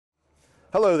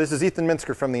Hello, this is Ethan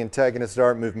Minsker from the Antagonist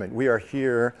Art Movement. We are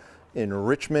here in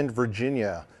Richmond,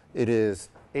 Virginia. It is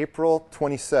April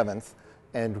 27th,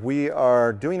 and we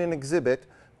are doing an exhibit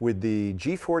with the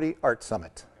G40 Art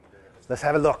Summit. Let's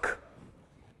have a look.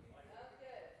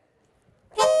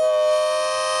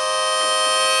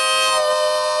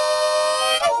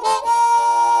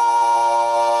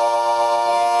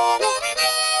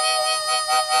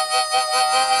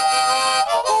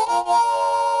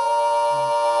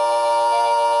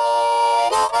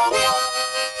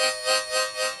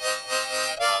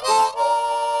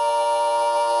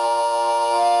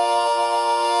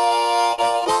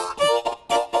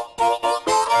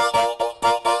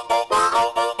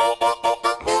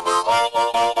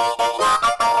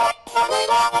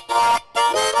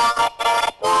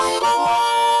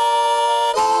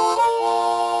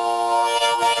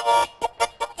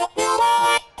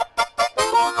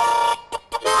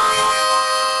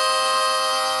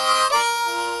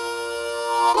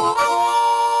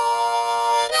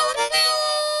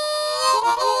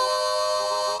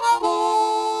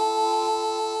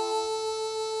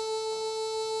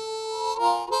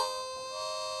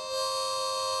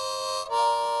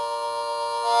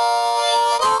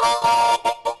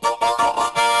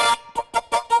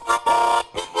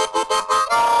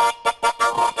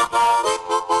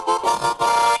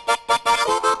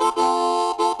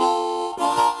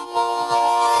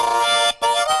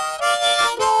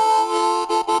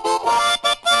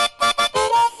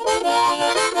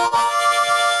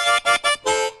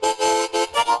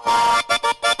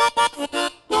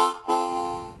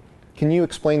 Can you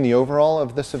explain the overall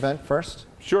of this event first?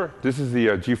 Sure. This is the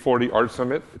G40 Art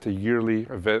Summit. It's a yearly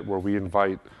event where we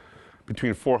invite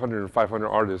between 400 and 500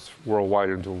 artists worldwide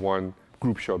into one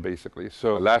group show, basically.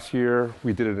 So last year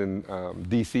we did it in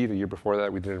DC. The year before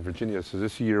that we did it in Virginia. So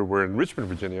this year we're in Richmond,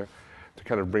 Virginia, to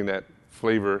kind of bring that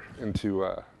flavor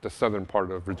into the southern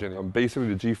part of Virginia.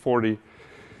 Basically, the G40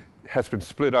 has been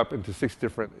split up into 6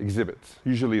 different exhibits.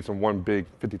 Usually it's in one big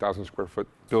 50,000 square foot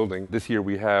building. This year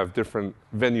we have different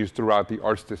venues throughout the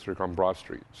Arts District on Broad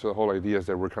Street. So the whole idea is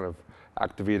that we're kind of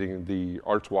activating the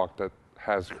Arts Walk that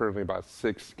has currently about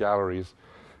 6 galleries.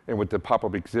 And with the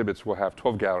pop-up exhibits, we'll have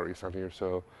 12 galleries on here.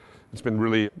 So it's been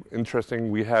really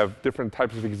interesting. We have different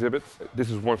types of exhibits. This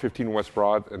is 115 West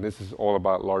Broad, and this is all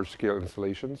about large-scale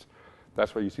installations.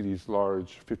 That's why you see these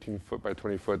large 15-foot by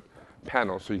 20-foot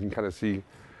panels. So you can kind of see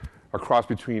a cross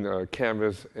between a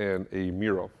canvas and a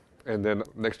mural. And then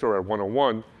next door at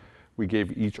 101, we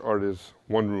gave each artist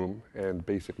one room and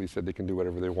basically said they can do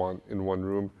whatever they want in one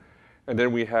room. And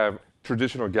then we have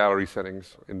traditional gallery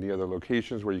settings in the other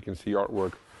locations where you can see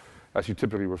artwork as you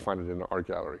typically would find it in an art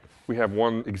gallery. We have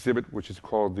one exhibit which is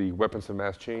called the Weapons of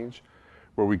Mass Change,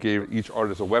 where we gave each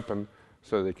artist a weapon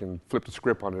so they can flip the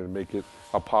script on it and make it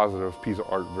a positive piece of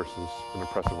art versus an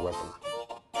oppressive weapon.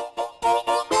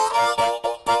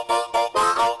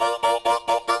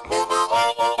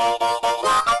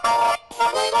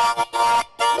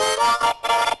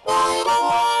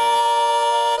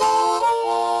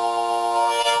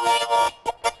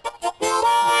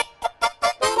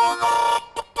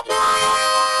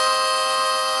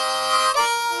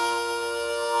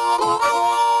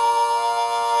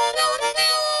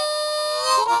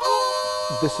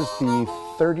 This is the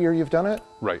 3rd year you've done it?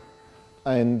 Right.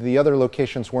 And the other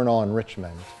locations weren't all in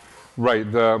Richmond. Right.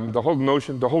 The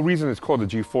whole reason it's called the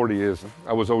G40 is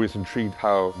I was always intrigued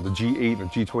how the G8 and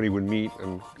G20 would meet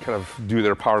and kind of do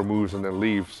their power moves and then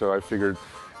leave. So I figured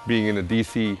being in the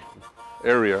DC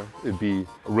area, it'd be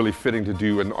really fitting to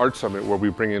do an art summit where we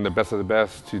bring in the best of the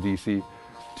best to DC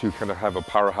to kind of have a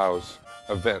powerhouse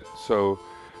event. So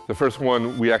the first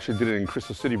one, we actually did it in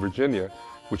Crystal City, Virginia,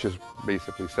 which is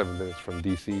basically 7 minutes from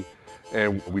DC.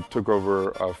 And we took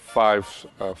over a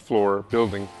 5-floor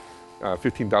building,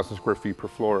 15,000 square feet per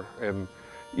floor. And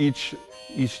each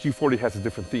G40 has a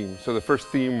different theme. So the first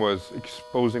theme was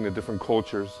exposing the different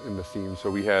cultures in the scene.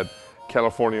 So we had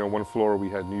California on one floor, we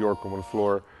had New York on one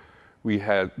floor, we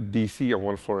had DC on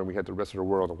one floor, and we had the rest of the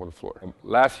world on one floor.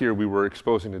 Last year we were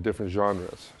exposing the different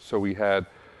genres. So we had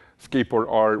skateboard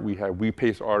art, we had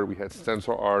we-paste art, we had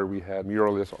stencil art, we had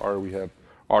muralist art, we had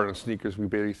art on sneakers. We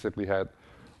basically had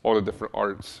all the different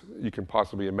arts you can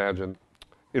possibly imagine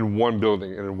in one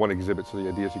building and in one exhibit. So the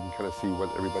idea is you can kind of see what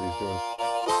everybody's doing.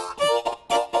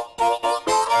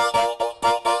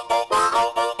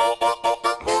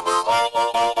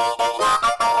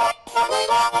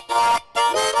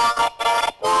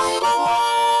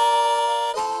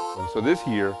 And so this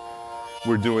year,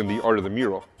 we're doing the art of the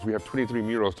mural. We have 23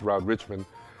 murals throughout Richmond,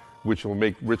 which will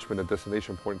make Richmond a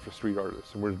destination point for street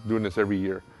artists. And we're doing this every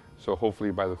year. So hopefully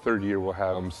by the 3rd year, we'll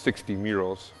have 60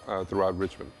 murals throughout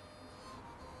Richmond.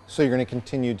 So you're going to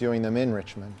continue doing them in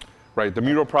Richmond? Right, the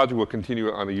mural project will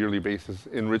continue on a yearly basis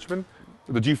in Richmond.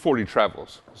 The G40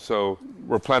 travels, so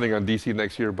we're planning on DC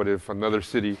next year, but if another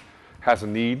city has a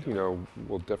need, you know,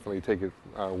 we'll definitely take it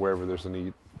wherever there's a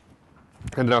need.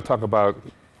 And then I'll talk about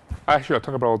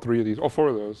all three of these, all four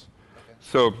of those. Okay.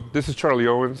 So this is Charlie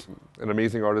Owens, an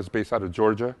amazing artist based out of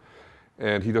Georgia,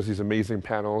 and he does these amazing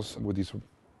panels with these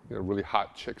really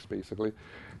hot chicks, basically.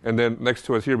 And then next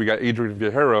to us here, we got Adrian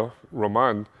Viajero,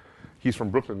 Roman. He's from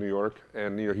Brooklyn, New York,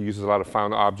 and he uses a lot of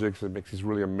found objects and makes these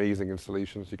really amazing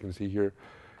installations. You can see here,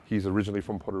 he's originally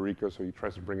from Puerto Rico, so he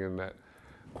tries to bring in that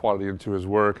quality into his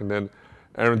work. And then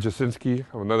Aaron Jasinski,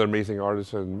 another amazing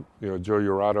artist, and Joe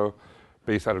Urato,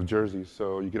 based out of Jersey.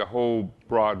 So you get a whole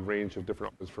broad range of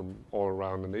different artists from all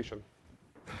around the nation.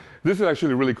 This is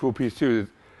actually a really cool piece too.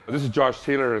 This is Josh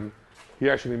Taylor, and he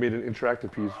actually made an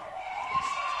interactive piece.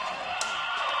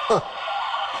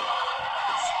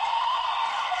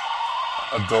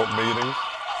 Adult mating.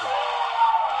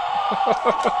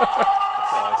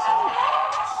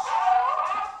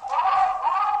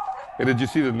 And did you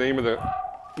see the name of the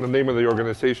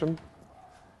organization?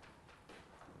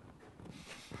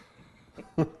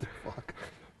 What the fuck?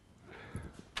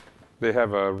 They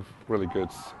have a really good,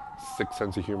 sick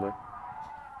sense of humor.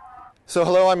 So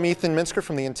hello, I'm Ethan Minsker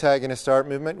from the Antagonist Art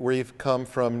Movement. We've come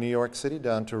from New York City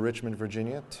down to Richmond,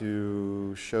 Virginia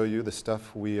to show you the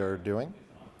stuff we are doing.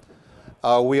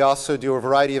 We also do a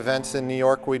variety of events in New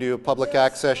York. We do a public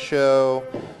access show.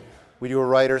 We do a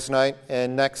writer's night.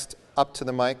 And next up to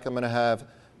the mic, I'm going to have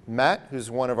Matt,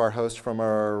 who's one of our hosts from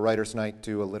our writer's night,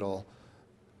 do a little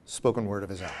spoken word of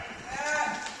his own.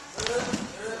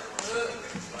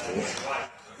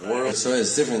 So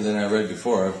it's different than I read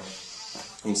before.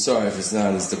 I'm sorry if it's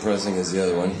not as depressing as the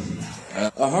other one.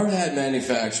 A hard hat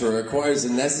manufacturer acquires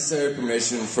the necessary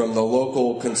permission from the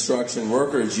local construction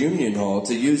workers union hall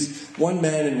to use one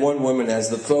man and one woman as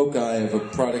the foci of a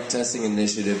product testing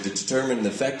initiative to determine the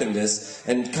effectiveness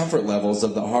and comfort levels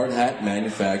of the hard hat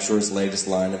manufacturer's latest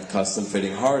line of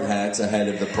custom-fitting hard hats ahead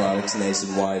of the product's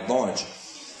nationwide launch.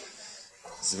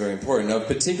 This is very important. Of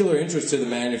particular interest to the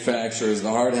manufacturer is the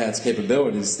hard hat's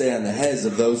capability to stay on the heads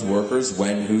of those workers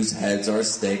whose heads are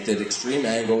staked at extreme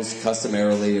angles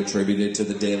customarily attributed to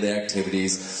the daily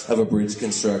activities of a bridge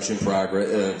construction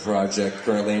project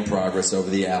currently in progress over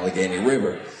the Allegheny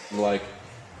River. Like,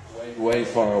 way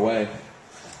far away.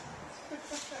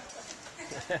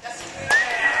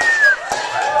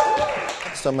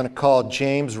 So I'm going to call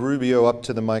James Rubio up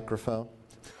to the microphone.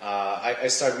 I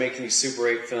started making these Super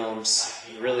 8 films,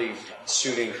 really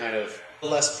shooting kind of the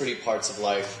less pretty parts of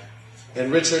life.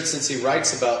 And Richard, since he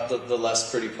writes about the less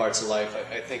pretty parts of life,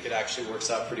 I think it actually works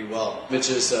out pretty well. Mitch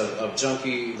is a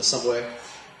junkie in the subway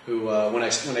who, when I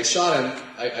shot him,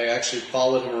 I actually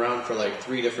followed him around for like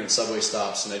 3 different subway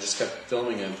stops, and I just kept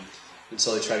filming him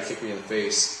until he tried to kick me in the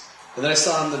face. And then I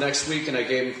saw him the next week, and I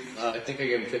gave him, I think I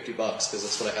gave him $50 because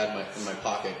that's what I had in my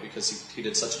pocket because he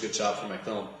did such a good job for my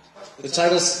film. The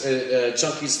title's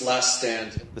Junkie's Last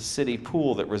Stand. The city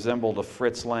pool that resembled a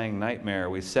Fritz Lang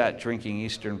nightmare. We sat drinking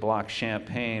Eastern Bloc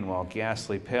champagne while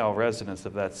ghastly pale residents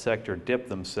of that sector dipped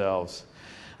themselves.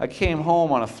 I came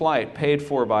home on a flight paid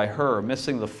for by her,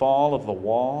 missing the fall of the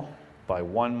wall by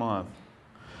 1 month.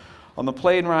 On the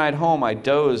plane ride home, I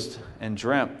dozed and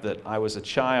dreamt that I was a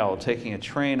child taking a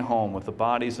train home with the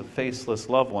bodies of faceless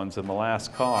loved ones in the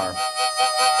last car.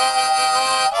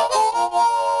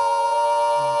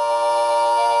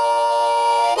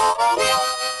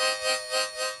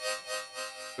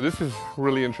 This is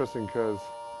really interesting because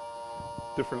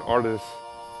different artists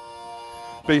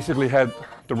basically had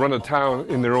the run of town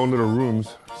in their own little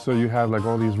rooms. So you have like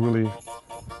all these really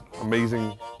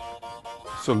amazing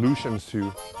solutions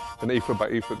to an 8-foot by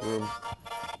 8-foot room.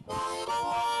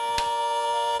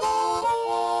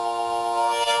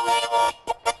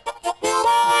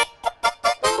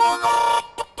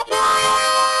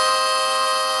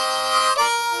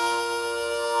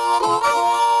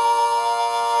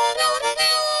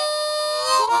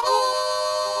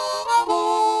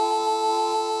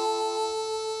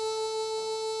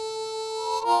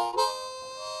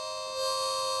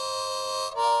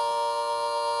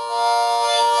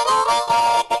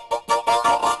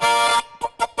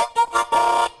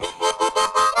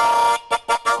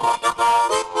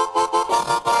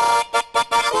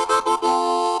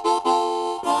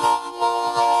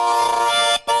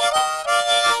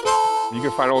 You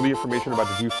can find all the information about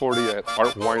the G40 at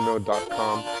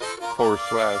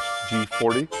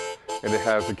artwhino.com/G40, and it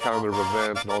has a calendar of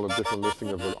events and all the different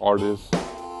listings of the artists.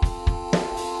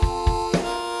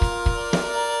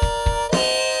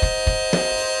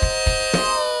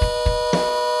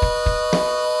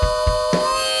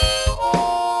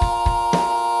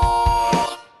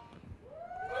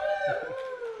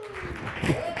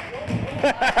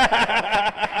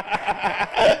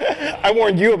 I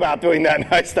warned you about doing that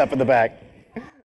nice stuff in the back.